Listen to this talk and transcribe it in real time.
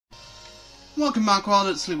Welcome back, Wild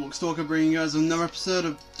at Sleepwalk Stalker, bringing you guys another episode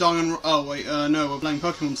of we're playing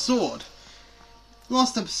Pokemon Sword.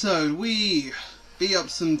 Last episode, we beat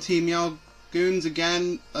up some Team Meow goons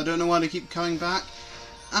again. I don't know why they keep coming back.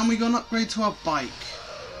 And we got an upgrade to our bike.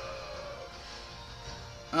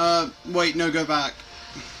 Wait, no, go back.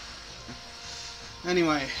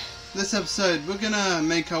 Anyway, this episode, we're gonna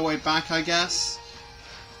make our way back, I guess,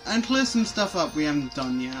 and clear some stuff up we haven't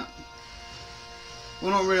done yet. Well,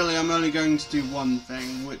 not really, I'm only going to do one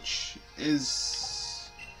thing, which is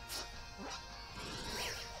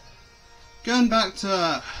going back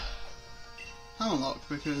to Hammerlock,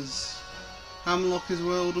 because Hammerlock is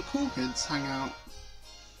where all the cool kids hang out.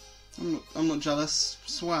 I'm not jealous, I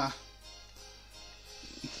swear.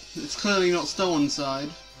 It's clearly not Stolenside.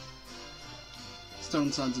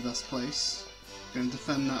 Stolenside's the best place. I'm going to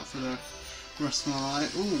defend that for the rest of my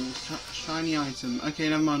life. Ooh, shiny item. Okay,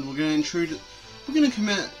 never mind, we're going to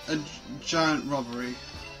commit a giant robbery.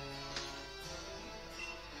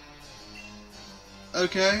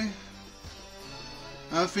 Okay.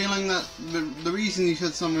 I have a feeling that the reason you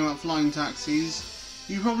said something about flying taxis,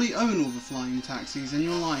 you probably own all the flying taxis and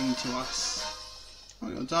you're lying to us. Oh,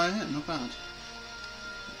 you got a dire hit, not bad.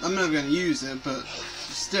 I'm never going to use it, but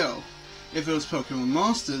still. If it was Pokemon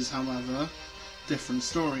Masters, however, different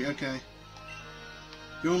story. Okay.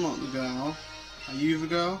 You're not the girl. Are you the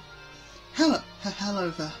girl? Hello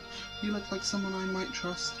there. You look like someone I might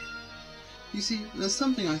trust. You see, there's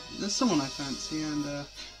someone I fancy, and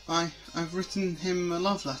I've written him a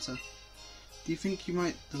love letter. Do you think you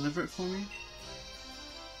might deliver it for me?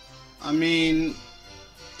 I mean,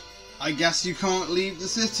 I guess you can't leave the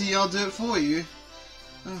city. I'll do it for you.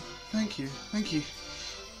 Oh, thank you.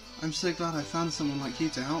 I'm so glad I found someone like you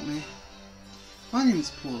to help me. My name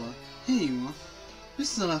is Paula. Here you are.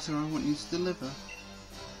 This is a letter I want you to deliver.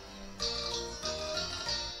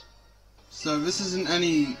 So this isn't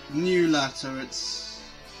any new letter, it's...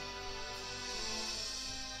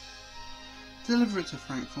 Deliver it to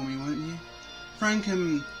Frank for me, won't you? Frank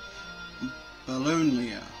and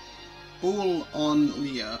Ballonlea. Ball on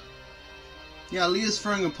Leah. Yeah, Leah's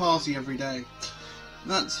throwing a party every day.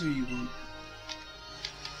 That's who you want.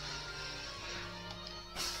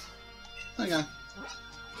 Okay.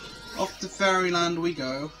 Off to Fairyland we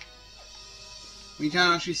go. We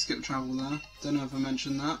can actually skip travel there. Don't know if I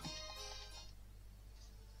mentioned that.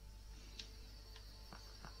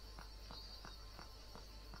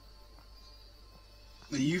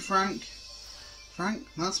 Are you Frank? Frank?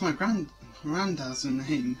 That's my granddad's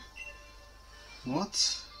name.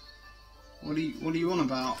 What? What are you on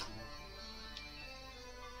about?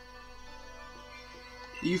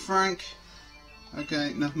 Are you Frank?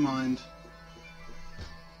 Okay, never mind.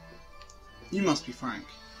 You must be Frank.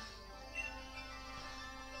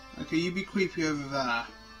 Okay, you be creepy over there.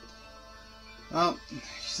 Well, you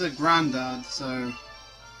said granddad, so...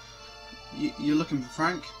 You're looking for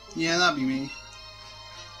Frank? Yeah, that'd be me.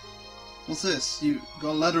 What's this? You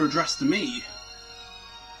got a letter addressed to me?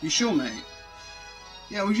 You sure, mate?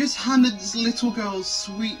 Yeah, we just handed this little girl's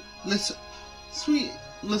sweet little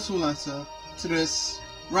letter to this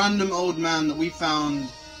random old man that we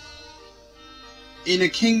found in a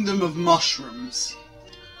kingdom of mushrooms.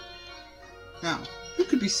 Now, who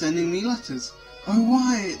could be sending me letters? Oh,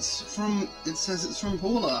 why? It says it's from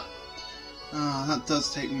Paula. Ah, that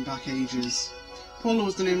does take me back ages. Paula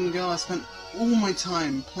was the name of the girl I spent all my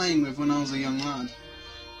time playing with when I was a young lad.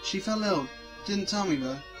 She fell ill, didn't tell me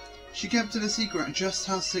though. She kept it a secret just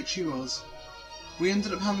how sick she was. We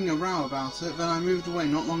ended up having a row about it, then I moved away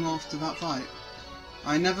not long after that fight.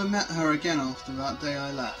 I never met her again after that day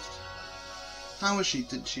I left. How was she?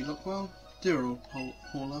 Did she look well? Dear old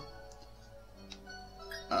Paula.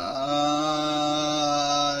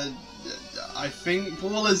 I think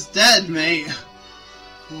Paula's dead, mate.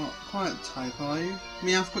 What? Quiet type, are you?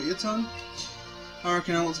 Meowth got your tongue? I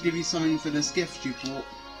reckon I want to give you something for this gift you brought.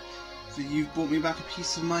 For you've brought me back a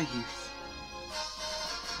piece of my youth.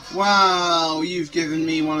 Wow, you've given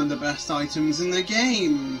me one of the best items in the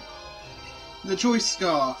game. The Choice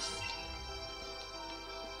Scarf.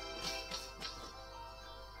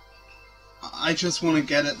 I just want to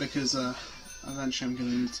get it because eventually I'm going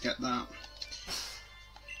to need to get that.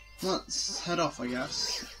 Let's head off, I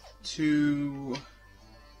guess, to...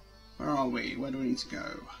 Where are we? Where do we need to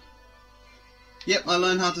go? Yep, I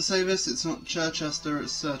learned how to say this. It's not Chichester,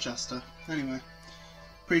 it's Sirchester. Anyway,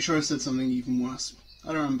 pretty sure I said something even worse. I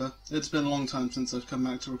don't remember. It's been a long time since I've come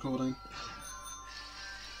back to recording.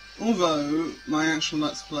 Although, my actual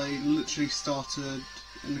Let's Play literally started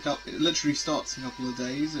it literally starts in a couple of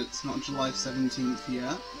days. It's not July 17th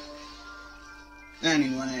yet.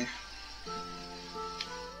 Anyway.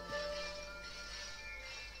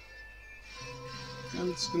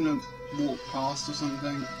 I'm just gonna walk past or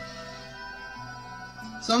something.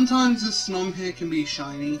 Sometimes this Snom here can be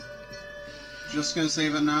shiny. Just gonna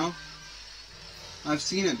save it now. I've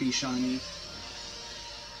seen it be shiny.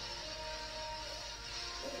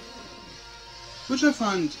 Which I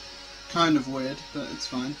find kind of weird, but it's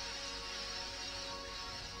fine.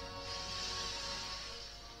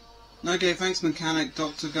 Okay, thanks Mechanic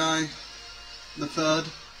Doctor Guy the Third.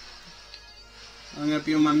 I'm gonna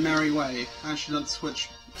be on my merry way. Actually, let's switch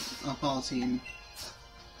up our team.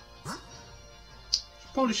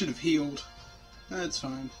 Probably should have healed. It's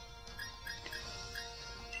fine.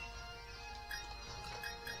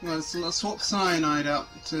 Let's swap Cyanide out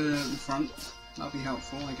to the front. That'll be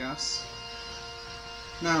helpful, I guess.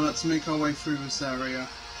 Now let's make our way through this area.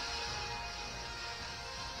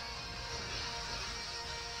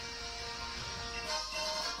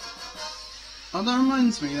 Oh, that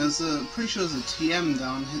reminds me, there's pretty sure there's a TM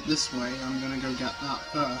down this way. I'm gonna go get that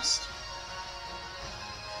first.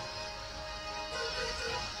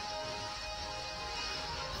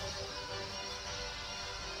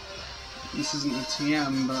 This isn't a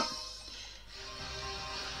TM, but...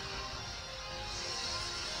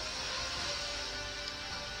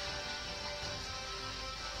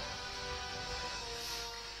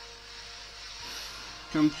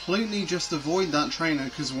 completely just avoid that trainer,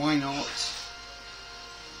 because why not?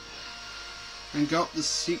 And go up the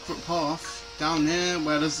secret path down here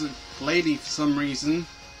where there's a lady for some reason.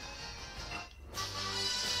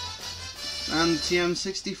 And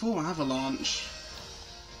TM64 Avalanche.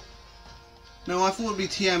 No, I thought it would be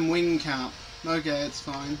TM Wing Cap. Okay, it's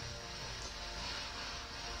fine.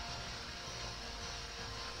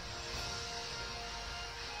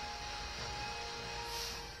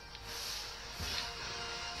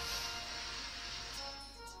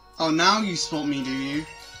 Oh, now you spot me, do you?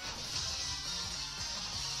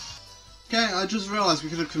 Okay, I just realised we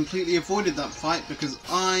could have completely avoided that fight because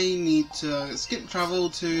I need to skip travel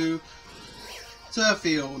to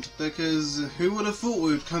Turffield, because who would have thought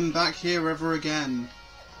we would come back here ever again?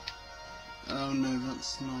 Oh no,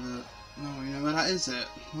 that's not it. No, you know where that is it.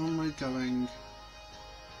 Where am I going?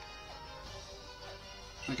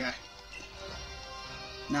 Okay.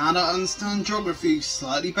 Now that I understand geography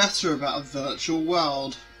slightly better about a virtual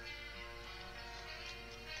world.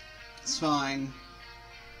 It's fine.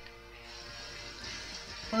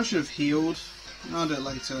 I should have healed. I'll do it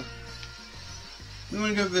later. We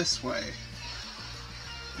want to go this way.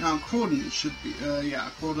 Now, Crawdaunt should be, yeah,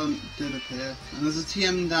 Crawdaunt did appear. And there's a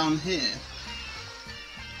TM down here.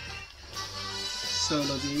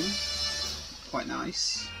 Solar Beam. Quite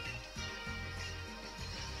nice.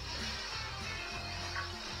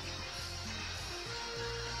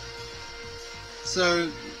 So,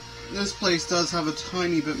 this place does have a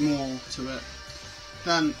tiny bit more to it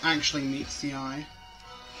than actually meets the eye.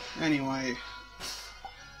 Anyway,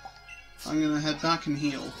 I'm gonna head back and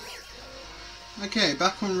heal. Okay,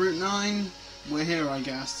 back on Route 9. We're here, I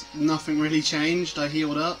guess. Nothing really changed. I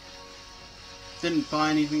healed up. Didn't buy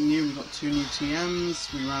anything new. We got 2 new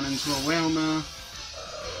TMs. We ran into a Whalmer.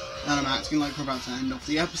 And I'm acting like we're about to end off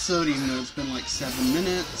the episode, even though it's been like 7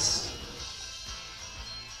 minutes.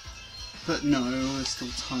 But no, there's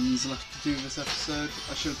still tons left to do this episode.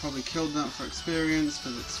 I should have probably killed that for experience,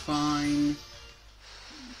 but it's fine.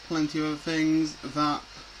 Plenty of other things. That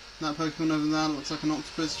Pokemon over there looks like an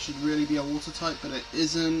octopus. It should really be a water type, but it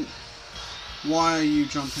isn't. Why are you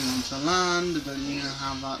jumping onto land? Don't you know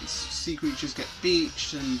how that sea creatures get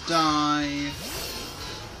beached and die?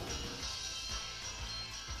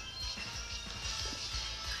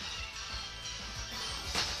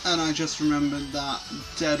 And I just remembered that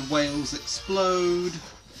dead whales explode.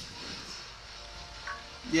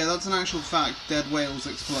 Yeah, that's an actual fact. Dead whales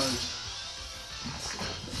explode.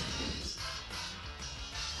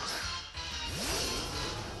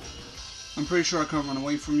 I'm pretty sure I can't run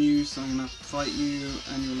away from you, so I'm gonna have to fight you,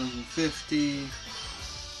 and you're level 50.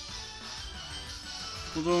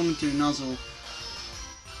 What do I want to do, Nuzzle?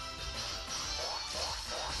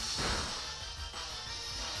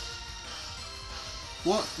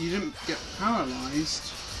 What? You didn't get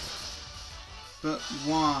paralyzed? But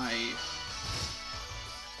why?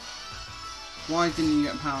 Why didn't you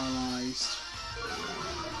get paralyzed?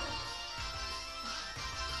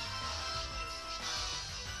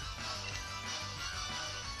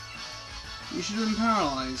 You should have been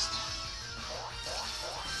paralyzed.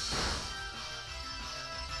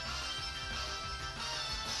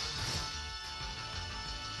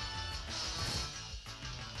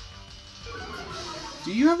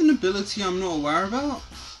 Do you have an ability I'm not aware about?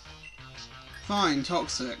 Fine,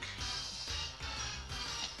 Toxic.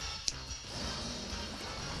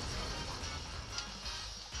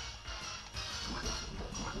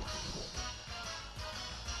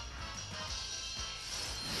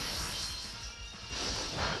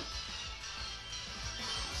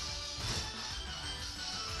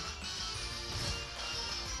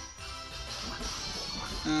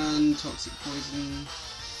 poison, toxic poison.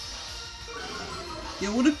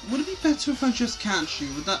 Yeah, would it be better if I just catch you?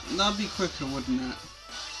 That'd be quicker, wouldn't it?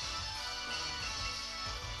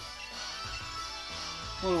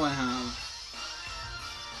 What do I have?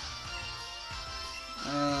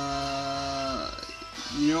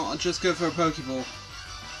 You know what, I'll just go for a Pokeball.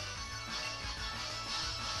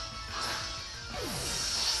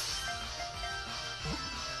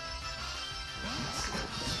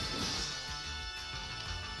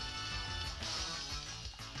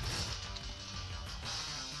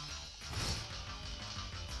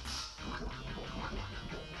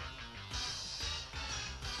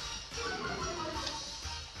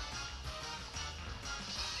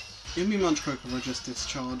 Give me much quicker or just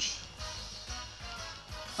discharge.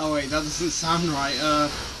 Oh wait, that doesn't sound right.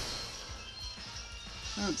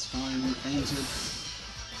 That's fine, we fainted.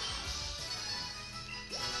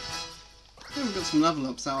 Oh, we got some level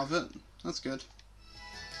ups out of it. That's good.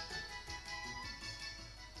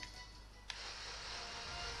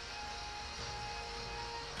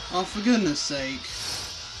 Oh, for goodness sake.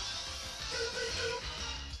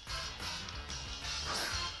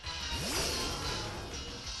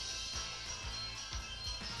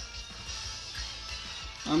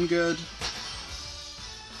 I'm good.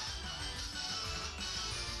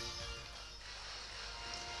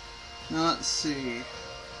 Now let's see.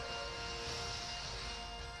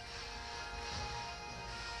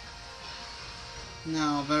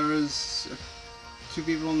 Now there is two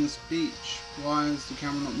people on this beach. Why is the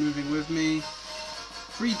camera not moving with me?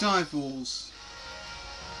 3 dive balls.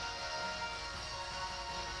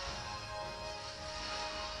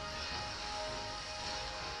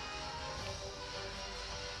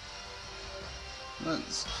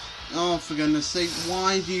 Let's... Oh, for goodness sake,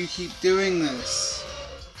 why do you keep doing this?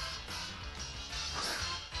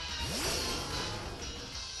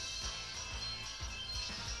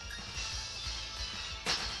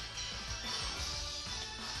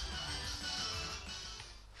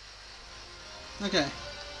 Okay.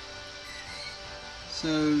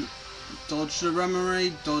 So, dodge the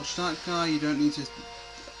Remoraid, dodge that guy, you don't need to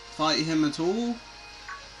fight him at all.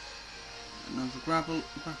 Another grapple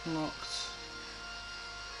locked.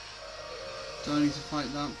 Don't need to fight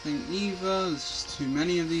that thing either, there's just too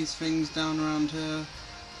many of these things down around here.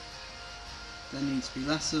 There needs to be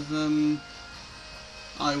less of them.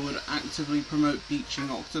 I would actively promote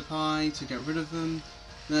beaching octopi to get rid of them.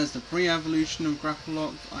 There's the pre-evolution of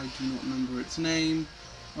Grapploct, I do not remember its name.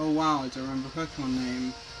 Oh wow, I don't remember Pokemon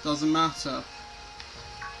name. Doesn't matter.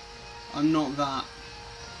 I'm not that.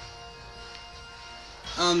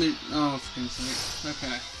 Oh, for goodness sake.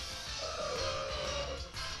 Okay.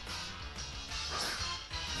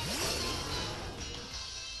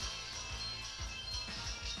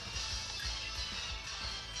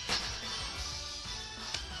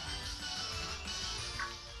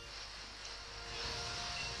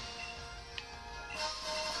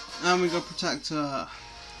 And we got Protector.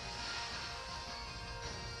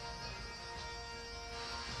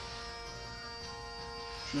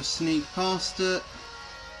 Just sneak past it.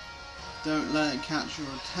 Don't let it catch your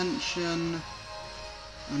attention.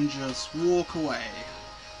 And just walk away.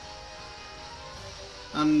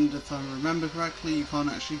 And if I remember correctly, you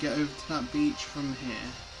can't actually get over to that beach from here.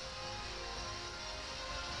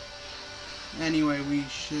 Anyway, we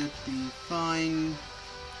should be fine.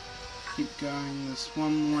 Keep going this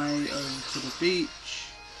one way over to the beach.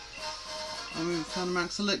 And we've found a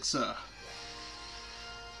Max Elixir.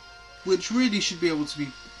 Which really should be able to be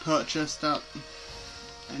purchased at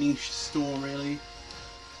any store really.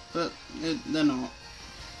 But they're not.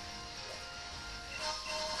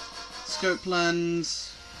 Scope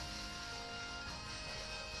lens.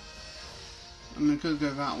 I mean, I could go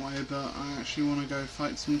that way, but I actually want to go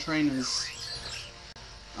fight some trainers.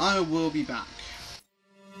 I will be back.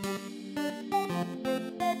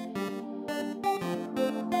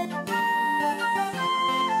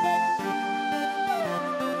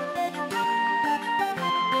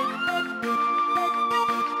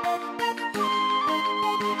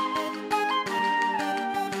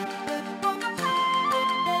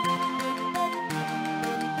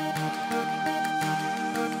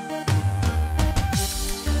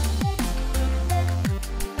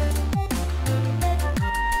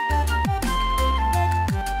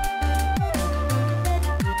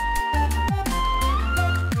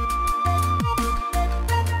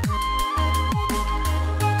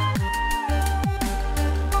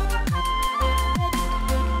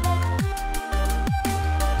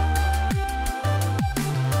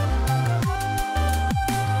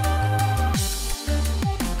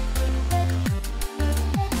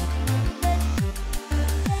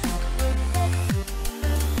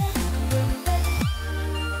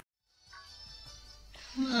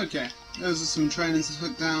 Okay, those are some trainers to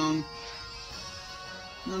hook down.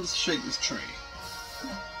 Now let's shake this tree.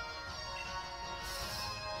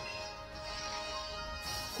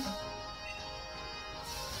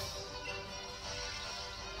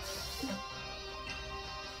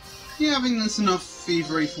 Yeah, I think that's enough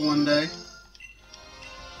thievery for one day.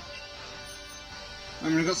 I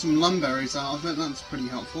mean, I got some lumberries out of it, that's pretty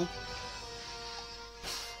helpful.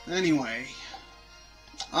 Anyway,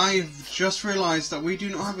 I've just realised that we do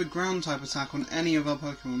not have a ground type attack on any of our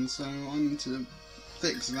Pokemon, so I need to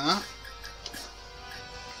fix that.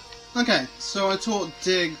 Okay, so I taught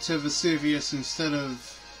Dig to Vesuvius instead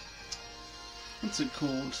of... what's it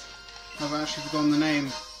called? I've actually forgotten the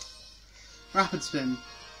name. Rapid Spin.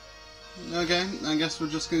 Okay, I guess we're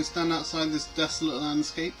just going to stand outside this desolate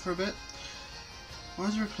landscape for a bit. Why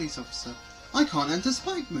is there a police officer? I can't enter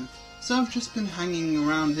Spikemuth, so I've just been hanging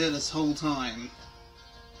around here this whole time.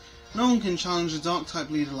 No one can challenge a Dark-type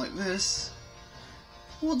leader like this.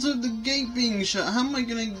 What's with the gate being shut? How am I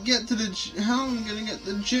going to get to the... how am I going to get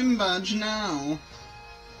the gym badge now?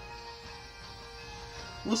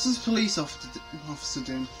 What's this police officer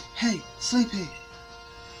doing? Hey, Sleepy!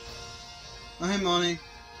 Oh, hey, Marnie.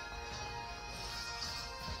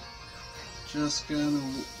 Just gonna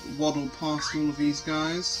waddle past all of these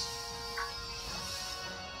guys.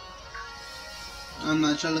 And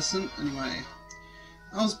that Jellicent. Anyway,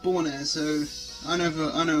 I was born here, so I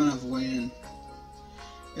know another way in.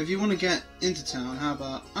 If you want to get into town, how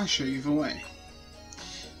about I show you the way?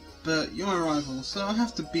 But you're my rival, so you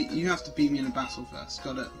have to beat me in a battle first.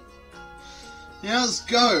 Got it? Yeah, let's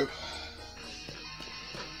go.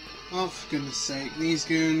 Oh, for goodness sake, these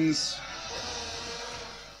goons.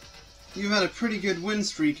 You've had a pretty good win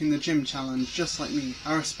streak in the gym challenge, just like me.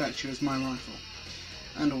 I respect you as my rival,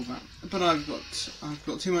 and all that. But I've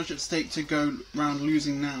got too much at stake to go round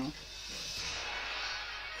losing now.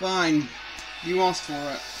 Fine, you asked for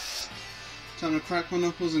it. Time to crack my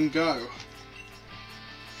knuckles and go.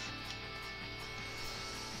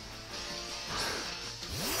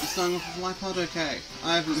 Starting off with Liepard, okay.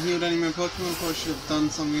 I haven't healed any more Pokemon, probably should have done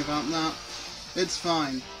something about that. It's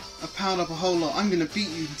fine. I've powered up a whole lot. I'm gonna beat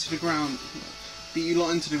you into the ground. Beat you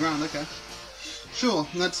lot into the ground, okay. Sure,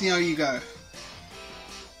 let's see how you go.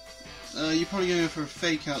 You're probably going for a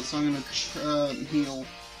fake out, so I'm gonna heal.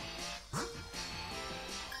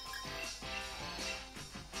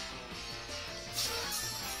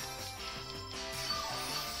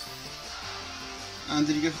 And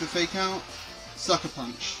did you go for the fake out? Sucker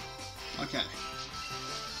Punch. Okay.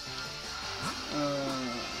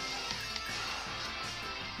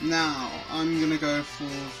 Now, I'm gonna go for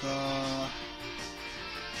the...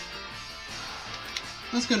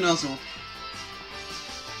 let's go Nuzzle.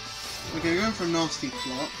 Okay, we're going for a nasty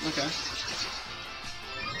plot. Okay.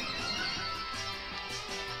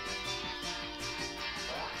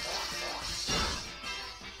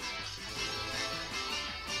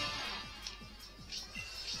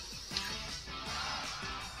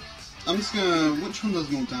 I'm just gonna... which one does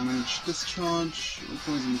more damage? Discharge or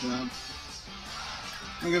Poison Jab?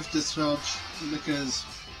 I'll go for Discharge, because...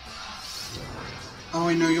 oh,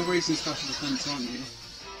 I know, you're raising special defense, aren't you?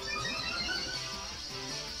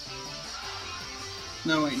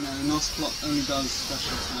 No, wait, no, Nuzlocke only does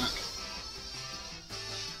special attack.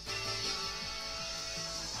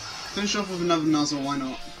 Finish off with another Nuzzle, why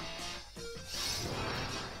not?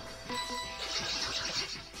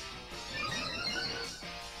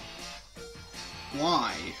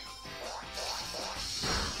 Why?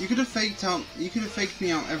 You could have faked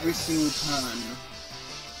me out every single turn.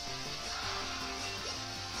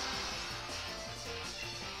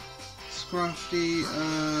 Scrafty,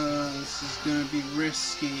 this is gonna be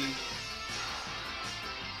risky.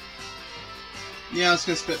 Yeah, let's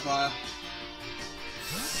go Spitfire.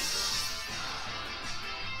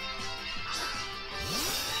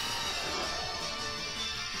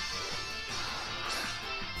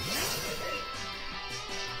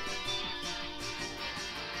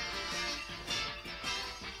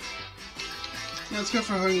 Yeah, let's go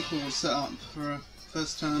for a Hone Claw set up for a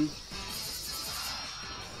first turn.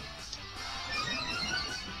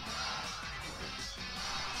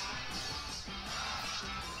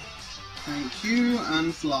 Thank you,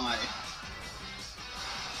 and fly.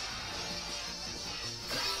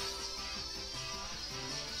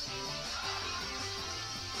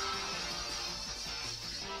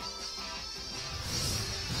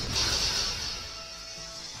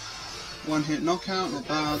 One hit knockout, not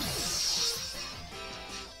bad.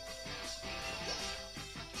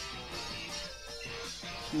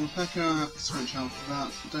 Morpeko, I have to switch out for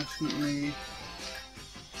that, definitely.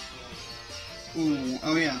 Ooh,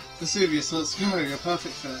 oh yeah, Vesuvius, let's go, you're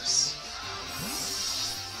perfect for this.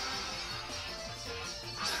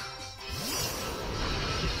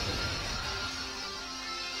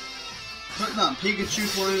 Put that Pikachu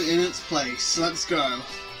clone in its place, let's go.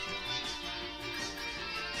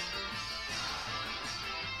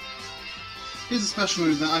 Here's a special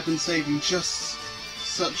move that I've been saving just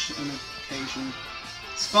such an occasion.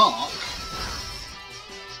 Spark?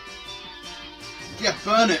 Yeah,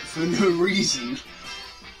 burn it for no reason.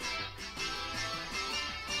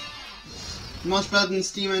 Much better than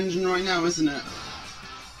Steam Engine right now, isn't it?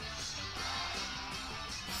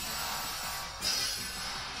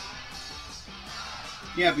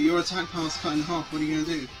 Yeah, but your attack power's cut in half, what are you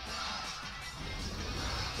gonna do?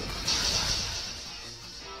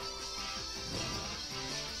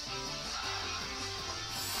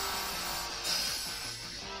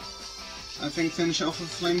 I think finish it off with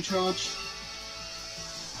Flame Charge.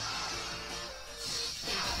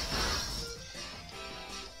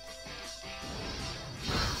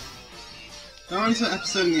 There is an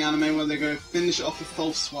episode in the anime where they go finish it off with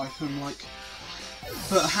False Swipe, and I'm like,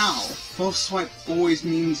 but how? False Swipe always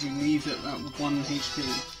means you leave it at 1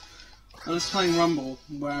 HP. I was playing Rumble,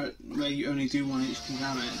 where you only do 1 HP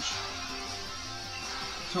damage.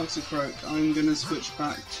 Toxicroak, I'm gonna switch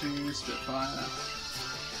back to Spitfire.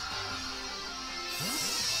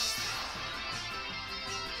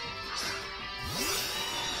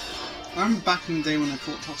 I remember back in the day when I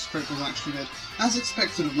thought Toxicroak was actually good. As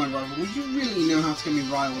expected of my rival, you really know how to get me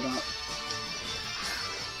riled up.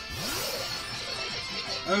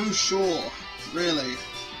 Oh sure, really.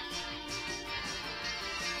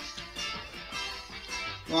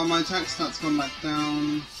 Well, my attack stats gone back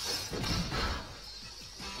down.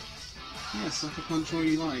 Yeah, Sucker Punch all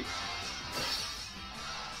you like.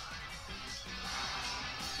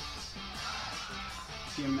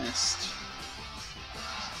 You missed.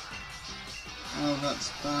 Oh, that's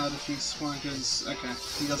bad if he swaggers. Okay,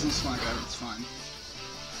 he doesn't swagger, it's fine.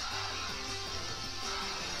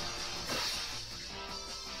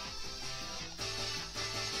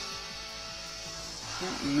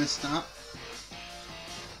 Yeah, missed that.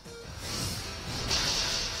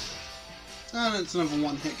 And it's another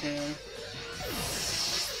 1-hit KO.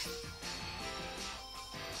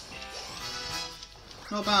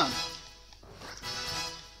 Not bad.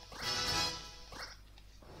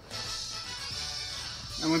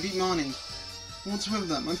 And we beat Marnie. What's with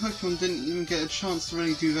that? My Pokemon didn't even get a chance to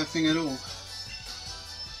really do their thing at all.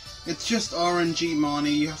 It's just RNG,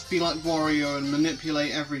 Marnie. You have to be like Wario and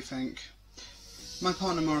manipulate everything. My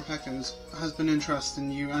partner Morpeko has been interested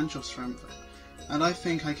in you and your strength, and I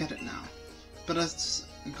think I get it now. But as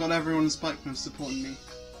got everyone in Spikeman supporting me,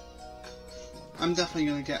 I'm definitely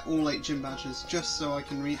going to get all 8 gym badges just so I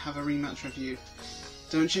can have a rematch with you.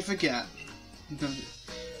 Don't you forget.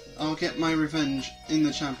 I'll get my revenge in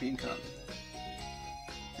the Champion Cup.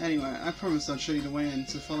 Anyway, I promised I'd show you the way in,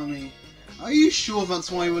 so follow me. Are you sure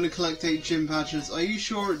that's why you want to collect 8 gym badges? Are you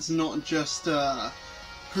sure it's not just,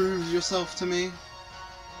 prove yourself to me?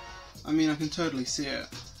 I mean, I can totally see it.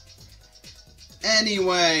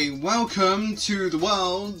 Anyway, welcome to the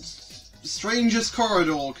world's strangest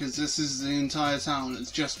corridor, because this is the entire town.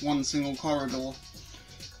 It's just one single corridor.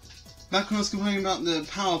 Back when I was complaining about the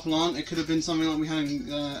power plant, it could have been something like we had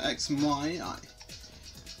in X and Y,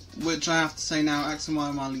 which I have to say now, X and Y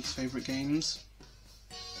are my least favourite games.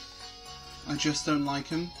 I just don't like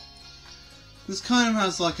them. This kind of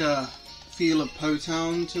has like a feel of Po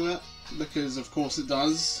Town to it, because of course it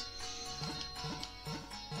does.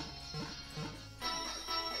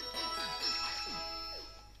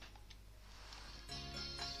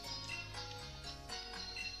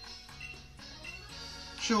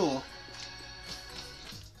 Sure.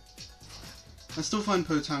 I still find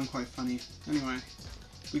Po Town quite funny. Anyway,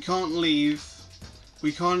 we can't leave.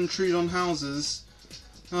 We can't intrude on houses.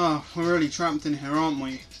 Oh, we're really trapped in here, aren't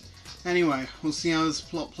we? Anyway, we'll see how this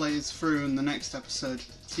plot plays through in the next episode.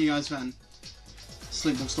 See you guys then.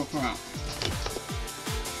 Sleepwalk Stalker out.